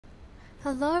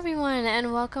Hello everyone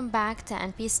and welcome back to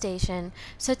NPStation.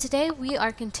 So today we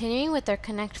are continuing with our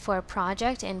Connect 4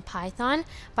 project in Python.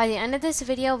 By the end of this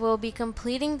video we'll be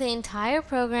completing the entire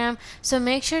program, so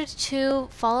make sure to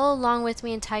follow along with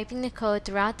me in typing the code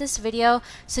throughout this video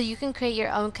so you can create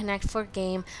your own Connect 4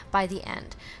 game by the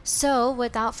end. So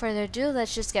without further ado,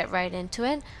 let's just get right into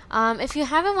it. If you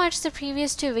haven't watched the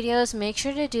previous two videos, make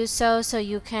sure to do so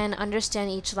you can understand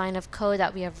each line of code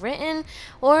that we have written,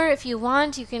 or if you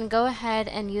want you can go ahead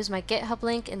and use my GitHub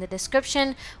link in the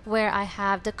description where I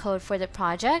have the code for the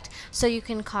project, so you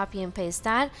can copy and paste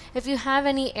that. If you have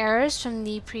any errors from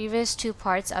the previous two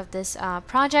parts of this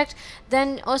project,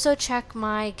 then also check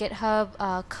my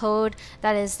GitHub code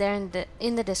that is there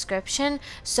in the description,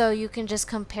 so you can just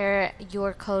compare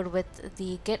your code with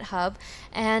the GitHub.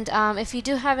 And if you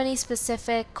do have any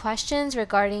specific questions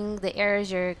regarding the errors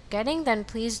you're getting, then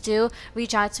please do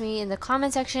reach out to me in the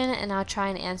comment section and I'll try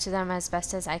and answer them as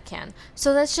best as I can.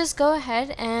 So let's just go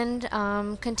ahead and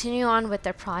continue on with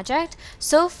the project.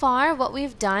 So far what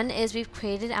we've done is we've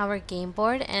created our game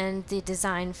board and the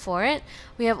design for it.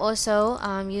 We have also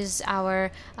used our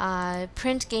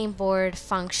print game board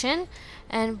function,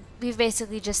 and we've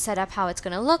basically just set up how it's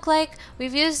going to look like.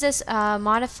 We've used this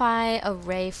modify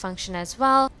array function as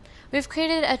well. We've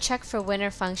created a check for winner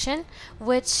function,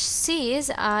 which sees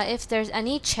if there's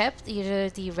any chip, either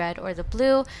the red or the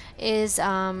blue, is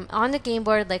on the game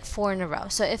board like 4 in a row.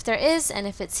 So if there is, and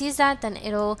if it sees that, then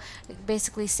it'll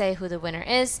basically say who the winner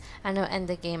is, and it'll end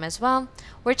the game as well.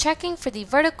 We're checking for the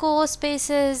vertical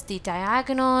spaces, the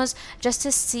diagonals, just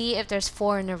to see if there's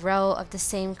 4 in a row of the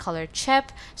same colored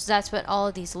chip. So that's what all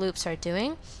of these loops are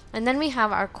doing. And then we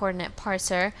have our coordinate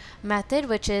parser method,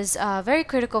 which is very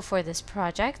critical for this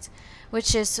project,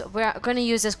 which is we're going to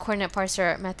use this coordinate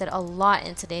parser method a lot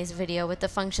in today's video with the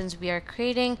functions we are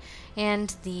creating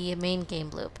and the main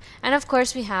game loop. And of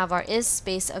course we have our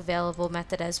isSpaceAvailable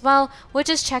method as well, which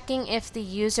is checking if the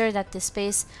user that the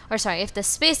space, or sorry, if the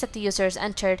space that the user has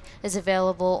entered is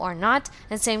available or not,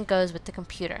 and same goes with the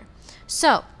computer.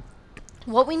 So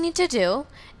what we need to do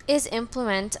is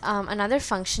implement another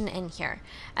function in here,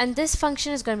 and this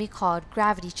function is going to be called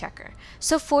gravity checker.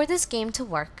 So for this game to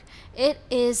work, it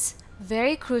is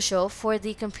very crucial for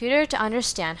the computer to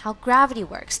understand how gravity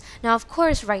works. Now of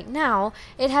course right now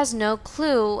it has no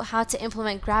clue how to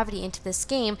implement gravity into this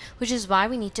game, which is why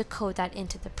we need to code that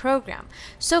into the program.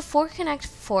 So for Connect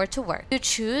 4 to work, you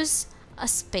choose a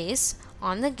space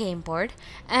on the game board,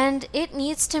 and it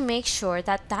needs to make sure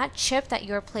that that chip that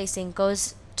you're placing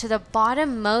goes to the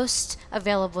bottommost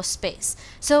available space.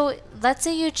 So let's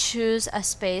say you choose a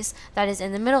space that is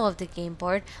in the middle of the game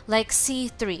board, like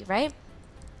C3, right?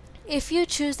 If you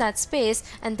choose that space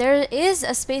and there is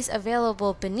a space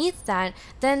available beneath that,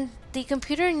 then the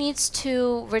computer needs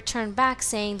to return back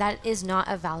saying that is not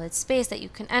a valid space that you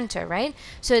can enter, right?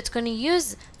 So it's going to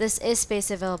use this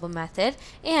isSpaceAvailable method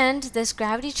and this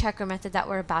gravity checker method that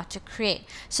we're about to create.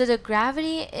 So the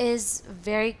gravity is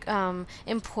very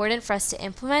important for us to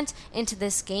implement into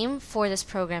this game for this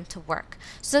program to work.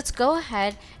 So let's go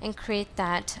ahead and create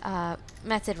that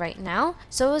method right now.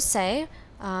 So we'll say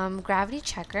gravity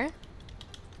checker,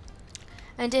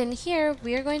 and in here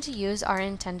we are going to use our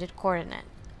intended coordinate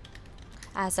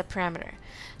as a parameter.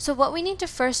 So what we need to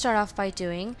first start off by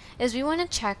doing is we want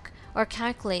to check or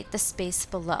calculate the space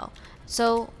below.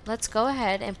 So let's go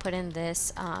ahead and put in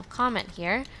this comment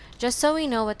here just so we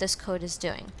know what this code is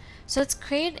doing. So let's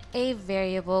create a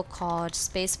variable called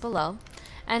space below,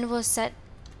 and we'll set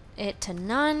it to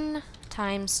none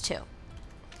times 2.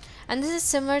 And this is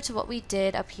similar to what we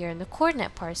did up here in the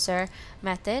coordinate parser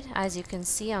method, as you can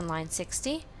see on line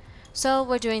 60. So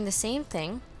we're doing the same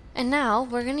thing. And now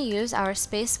we're going to use our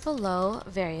space below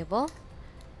variable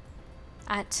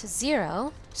at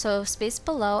 0. So space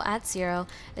below at 0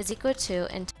 is equal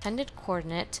to intended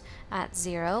coordinate at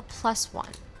 0 plus 1.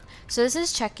 So this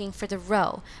is checking for the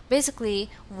row. Basically,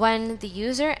 when the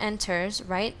user enters,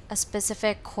 right, a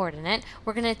specific coordinate,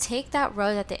 we're going to take that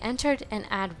row that they entered and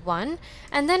add 1.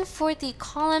 And then for the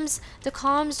columns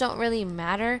don't really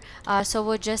matter, so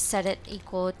we'll just set it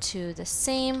equal to the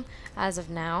same as of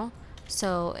now.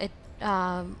 So it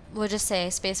we'll just say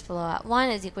space below at 1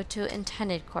 is equal to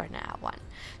intended coordinate at 1.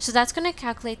 So that's going to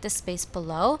calculate the space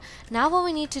below. Now what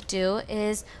we need to do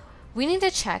is we need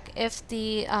to check if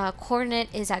the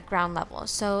coordinate is at ground level.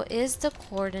 So is the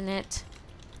coordinate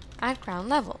at ground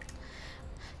level?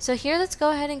 So here let's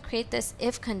go ahead and create this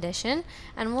if condition,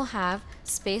 and we'll have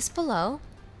space below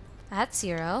at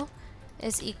 0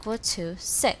 is equal to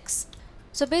 6.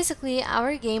 So basically,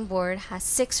 our game board has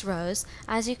 6 rows.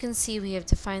 As you can see, we have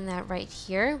defined that right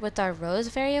here with our rows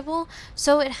variable.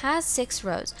 So it has 6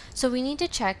 rows. So we need to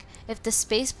check if the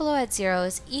space below at 0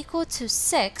 is equal to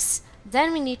 6,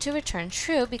 then we need to return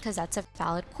true because that's a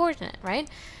valid coordinate, right?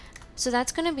 So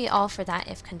that's going to be all for that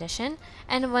if condition.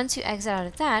 And once you exit out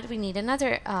of that, we need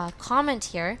another comment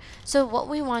here. So what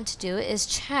we want to do is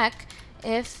check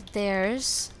if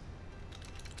there's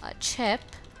a chip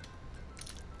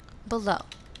below.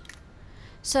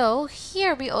 So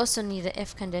here we also need an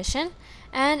if condition,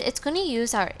 and it's going to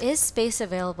use our is space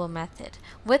available method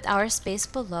with our space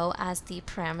below as the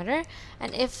parameter.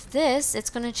 And if this,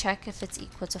 it's going to check if it's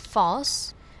equal to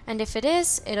false, and if it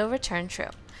is, it'll return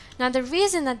true. Now the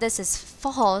reason that this is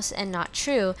false and not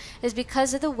true is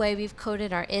because of the way we've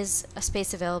coded our is a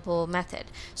space available method.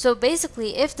 So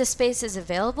basically, if the space is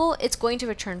available, it's going to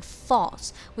return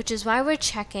false, which is why we're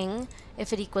checking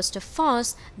if it equals to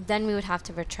false, then we would have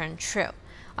to return true.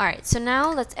 Alright, so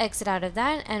now let's exit out of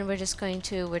that, and we're just going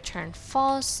to return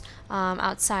false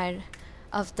outside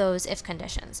of those if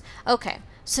conditions. Okay,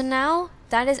 so now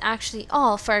that is actually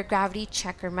all for our gravity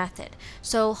checker method.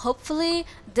 So hopefully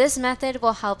this method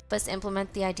will help us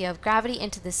implement the idea of gravity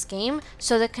into this game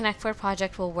so the Connect4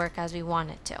 project will work as we want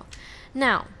it to.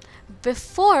 Now,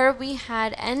 before we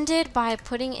had ended by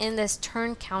putting in this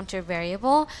turn counter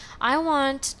variable, I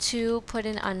want to put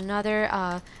in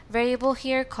another variable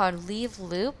here called leave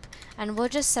loop, and we'll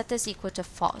just set this equal to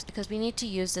false because we need to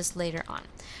use this later on.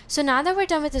 So now that we're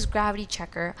done with this gravity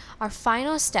checker, our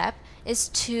final step is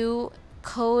to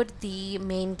code the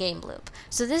main game loop.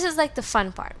 So this is like the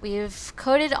fun part. We've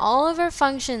coded all of our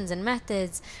functions and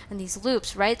methods and these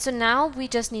loops, right? So now we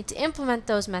just need to implement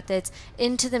those methods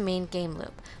into the main game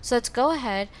loop. So let's go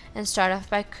ahead and start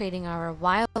off by creating our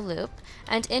while loop.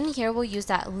 And in here, we'll use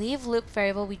that leave loop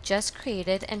variable we just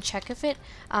created and check if it,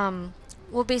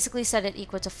 we'll basically set it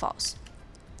equal to false.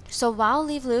 So while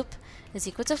leave loop is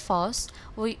equal to false,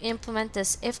 we'll implement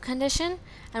this if condition,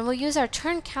 and we'll use our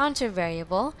turn counter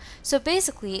variable. So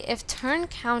basically, if turn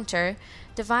counter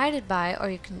divided by, or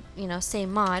you can say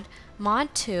mod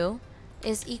 2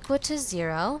 is equal to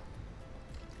 0,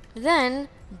 then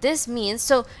this means,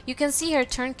 so you can see here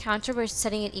turn counter, we're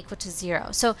setting it equal to 0.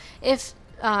 So if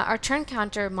our turn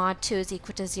counter mod 2 is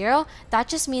equal to 0, that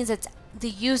just means it's the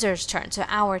user's turn, so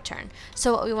our turn.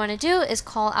 So what we want to do is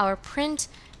call our print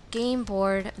game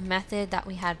board method that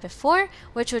we had before,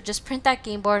 which would just print that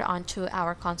game board onto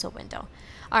our console window.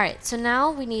 Alright, so now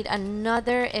we need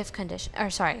another if condition, or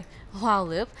sorry, while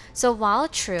loop. So while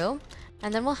true,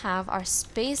 and then we'll have our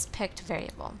space picked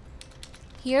variable.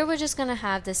 Here we're just going to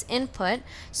have this input,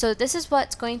 so this is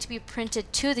what's going to be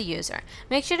printed to the user.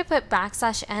 Make sure to put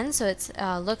 \n so it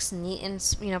looks neat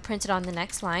and printed on the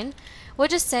next line. We'll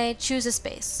just say choose a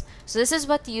space. So this is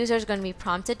what the user is going to be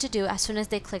prompted to do as soon as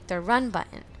they click their run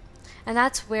button. And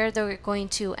that's where they're going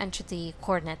to enter the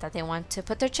coordinate that they want to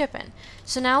put their chip in.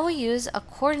 So now we'll use a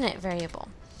coordinate variable.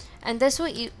 And this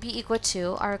will be equal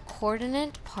to our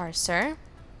coordinate parser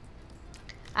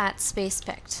at space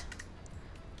picked.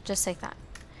 Just like that.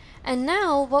 And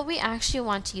now what we actually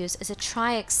want to use is a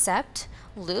try except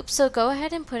loop. So go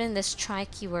ahead and put in this try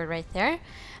keyword right there.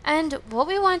 And what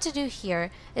we want to do here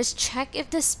is check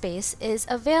if the space is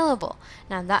available.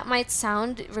 Now that might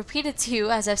sound repeated to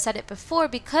you as I've said it before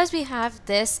because we have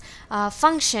this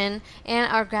function in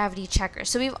our gravity checker.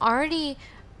 So we've already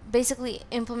basically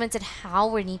implemented how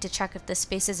we need to check if the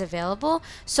space is available.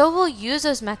 So we'll use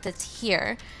those methods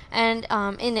here and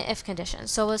in the if condition.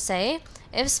 So we'll say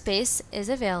if space is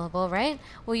available, right?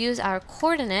 We'll use our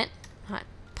coordinate, not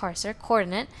parser,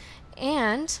 coordinate,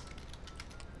 and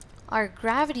our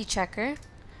gravity checker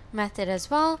method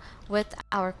as well with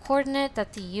our coordinate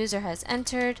that the user has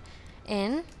entered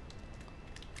in.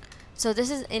 So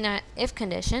this is in our if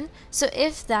condition. So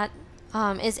if that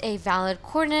is a valid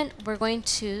coordinate, we're going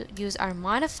to use our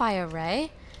modify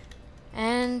array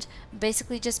and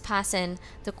basically just pass in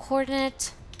the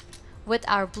coordinate with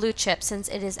our blue chip since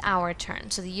it is our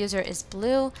turn. So the user is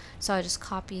blue, so I'll just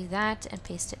copy that and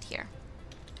paste it here.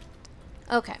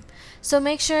 Okay, so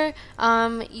make sure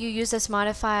you use this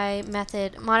modify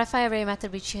array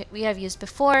method which we have used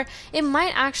before. It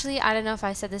might actually, I don't know if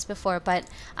I said this before, but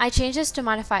I changed this to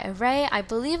modify array. I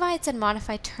believe I had said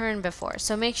modify turn before,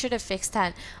 so make sure to fix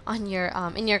that on your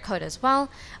in your code as well.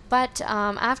 But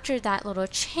after that little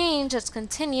change, let's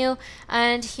continue,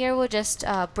 and here we'll just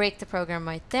break the program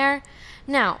right there.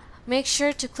 Now, make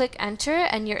sure to click enter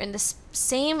and you're in the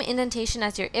same indentation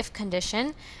as your if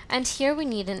condition, and here we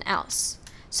need an else.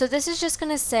 So this is just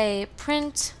going to say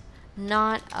print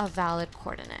not a valid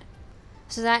coordinate.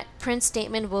 So that print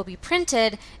statement will be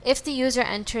printed if the user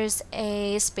enters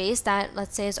a space that,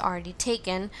 let's say, is already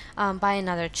taken by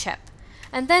another chip.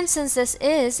 And then since this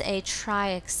is a try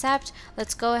except,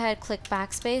 let's go ahead, click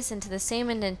backspace into the same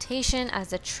indentation as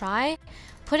the try,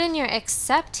 put in your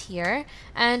except here,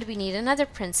 and we need another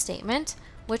print statement,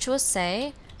 which will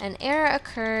say an error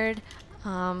occurred,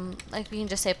 like we can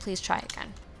just say please try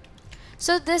again.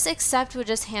 So this except will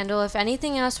just handle if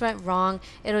anything else went wrong,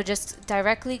 it'll just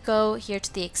directly go here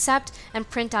to the except and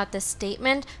print out this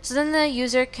statement, so then the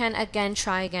user can again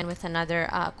try again with another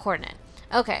coordinate.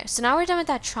 Okay, so now we're done with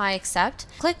that try except.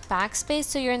 Click backspace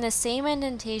so you're in the same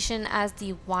indentation as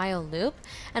the while loop.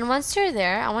 And once you're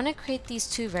there, I want to create these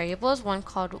two variables, one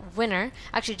called winner,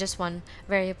 actually just one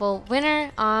variable.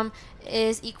 Winner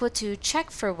is equal to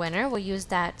check for winner. We'll use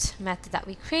that method that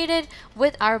we created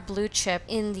with our blue chip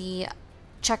in the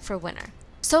check for winner.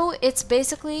 So it's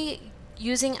basically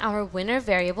using our winner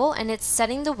variable, and it's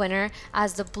setting the winner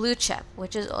as the blue chip,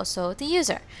 which is also the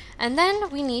user. And then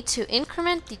we need to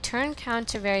increment the turn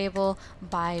counter variable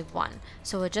by 1.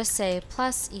 So we'll just say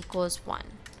plus equals 1.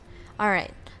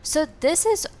 Alright, so this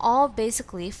is all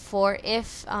basically for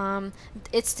if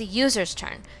it's the user's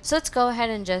turn. So let's go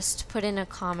ahead and just put in a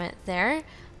comment there.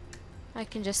 I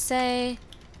can just say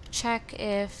check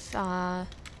if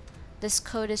this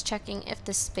code is checking if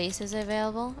the space is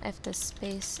available,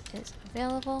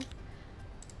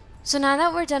 So now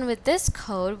that we're done with this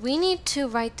code, we need to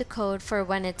write the code for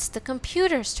when it's the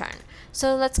computer's turn.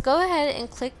 So let's go ahead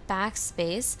and click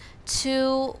backspace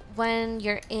to when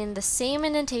you're in the same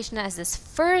indentation as this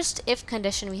first if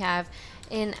condition we have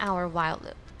in our while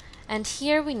loop. And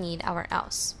here we need our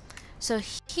else. So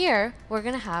here we're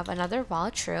going to have another while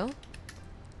true.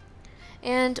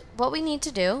 And what we need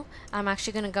to do, I'm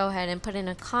actually going to go ahead and put in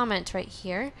a comment right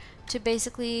here to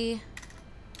basically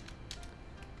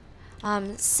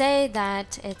say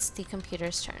that it's the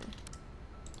computer's turn.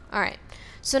 Alright,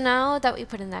 so now that we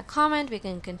put in that comment, we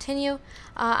can continue.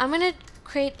 I'm going to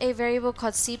create a variable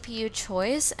called CPU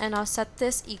choice, and I'll set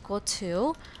this equal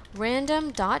to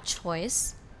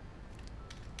random.choice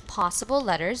possible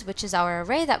letters, which is our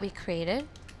array that we created.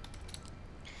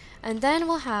 And then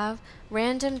we'll have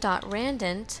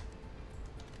random.randint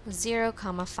 0,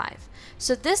 5.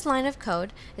 So this line of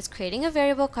code is creating a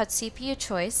variable called CPU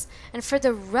choice, and for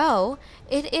the row,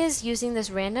 it is using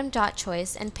this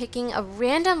random.choice and picking a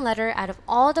random letter out of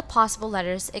all the possible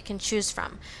letters it can choose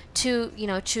from to,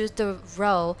 choose the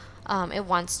row it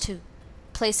wants to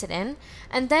place it in.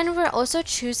 And then we're also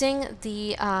choosing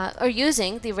the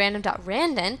using the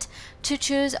random.randint to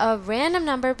choose a random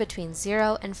number between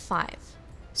 0 and 5.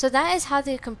 So that is how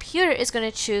the computer is going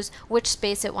to choose which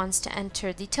space it wants to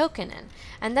enter the token in.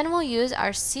 And then we'll use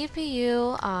our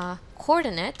CPU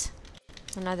coordinate,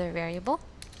 another variable.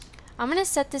 I'm going to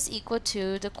set this equal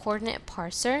to the coordinate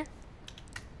parser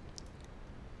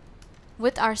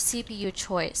with our CPU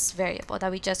choice variable that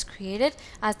we just created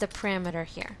as the parameter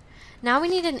here. Now we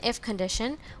need an if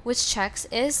condition which checks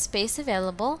is space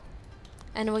available,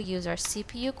 and we'll use our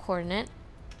CPU coordinate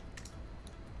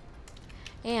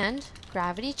and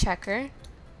gravity checker,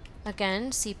 again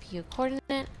CPU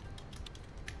coordinate.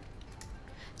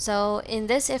 So in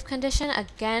this if condition,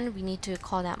 again we need to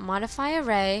call that modify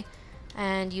array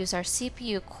and use our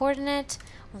CPU coordinate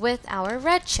with our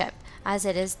red chip, as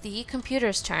it is the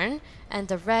computer's turn and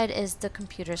the red is the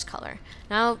computer's color.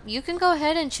 Now you can go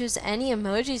ahead and choose any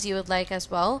emojis you would like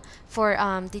as well for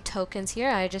the tokens here.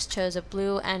 I just chose a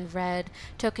blue and red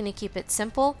token to keep it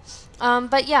simple.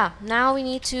 But yeah, now we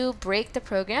need to break the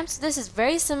program. So this is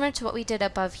very similar to what we did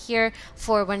above here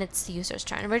for when it's the user's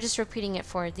turn. We're just repeating it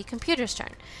for the computer's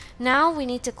turn. Now we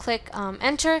need to click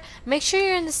enter. Make sure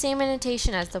you're in the same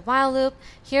indentation as the while loop.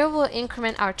 Here we'll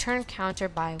increment our turn counter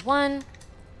by 1.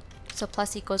 So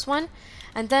plus equals 1.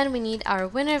 And then we need our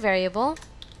winner variable.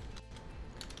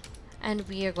 And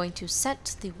we are going to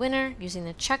set the winner using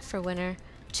the check for winner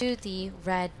to the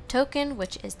red token,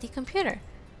 which is the computer.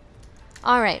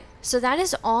 Alright, so that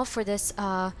is all for this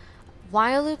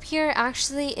while loop here.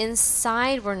 Actually,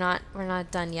 inside we're not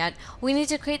done yet. We need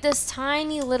to create this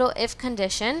tiny little if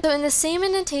condition. So in the same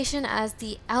indentation as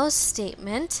the else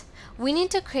statement, we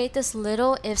need to create this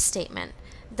little if statement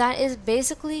that is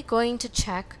basically going to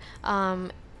check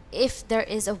if there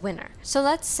is a winner. So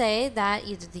let's say that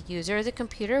either the user or the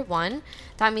computer won.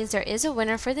 That means there is a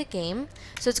winner for the game.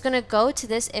 So it's going to go to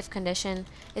this if condition.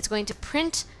 It's going to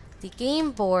print the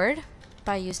game board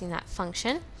by using that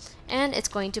function, and it's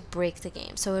going to break the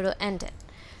game. So it'll end it,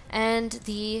 and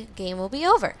the game will be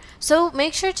over. So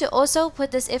make sure to also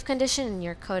put this if condition in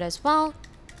your code as well.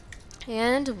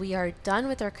 And we are done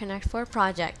with our Connect 4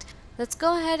 project. Let's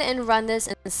go ahead and run this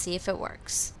and see if it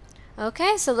works.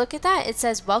 Okay, so look at that. It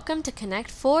says welcome to Connect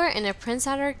 4 and it prints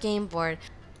out our game board.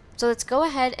 So let's go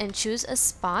ahead and choose a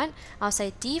spot. I'll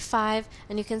say D5,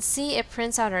 and you can see it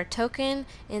prints out our token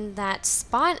in that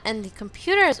spot, and the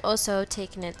computer is also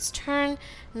taking its turn.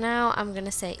 Now I'm going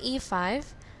to say E5.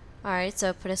 Alright,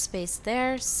 so put a space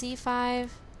there, C5.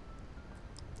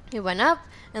 It went up,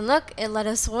 and look, it let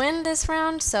us win this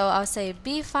round, so I'll say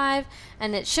B5,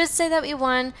 and it should say that we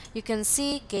won. You can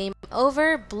see game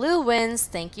over, blue wins,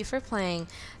 thank you for playing.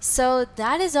 So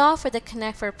that is all for the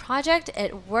Connect 4 project.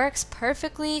 It works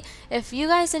perfectly. If you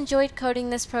guys enjoyed coding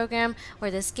this program or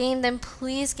this game, then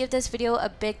please give this video a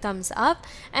big thumbs up.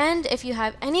 And if you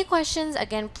have any questions,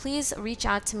 again, please reach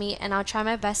out to me and I'll try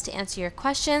my best to answer your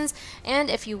questions. And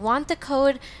if you want the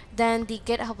code, then the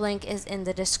GitHub link is in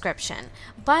the description.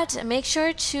 But make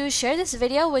sure to share this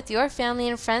video with your family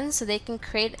and friends so they can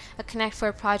create a Connect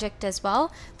 4 project as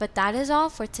well. But that is all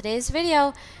for today's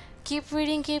video. Keep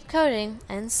reading, keep coding,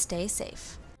 and stay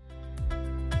safe.